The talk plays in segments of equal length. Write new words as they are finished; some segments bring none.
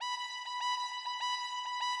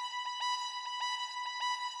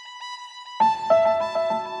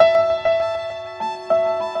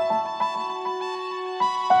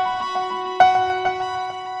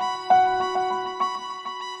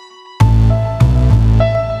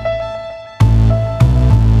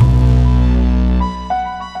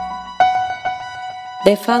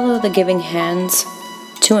They follow the giving hands,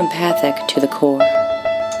 too empathic to the core.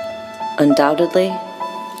 Undoubtedly,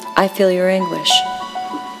 I feel your anguish.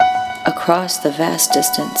 Across the vast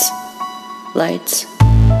distance, lights,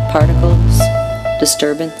 particles,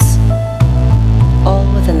 disturbance,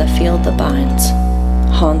 all within the field that binds,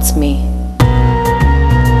 haunts me.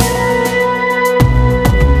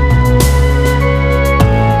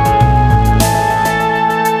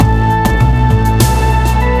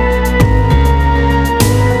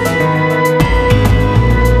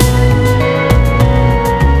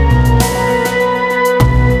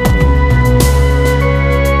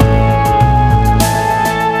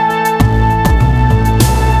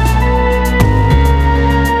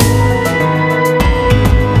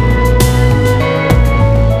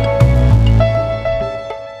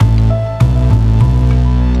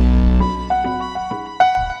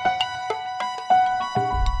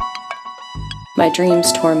 My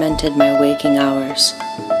dreams tormented my waking hours.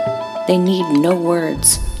 They need no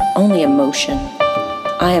words, only emotion.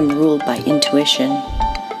 I am ruled by intuition.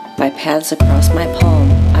 By paths across my palm,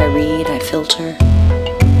 I read, I filter.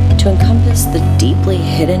 To encompass the deeply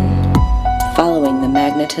hidden, following the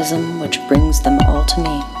magnetism which brings them all to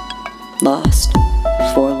me. Lost,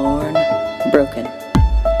 forlorn, broken.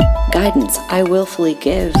 Guidance I willfully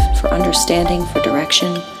give, for understanding, for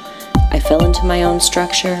direction. I fell into my own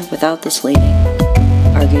structure without this leading,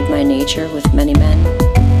 argued my nature with many men,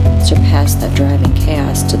 surpassed that driving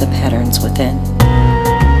chaos to the patterns within.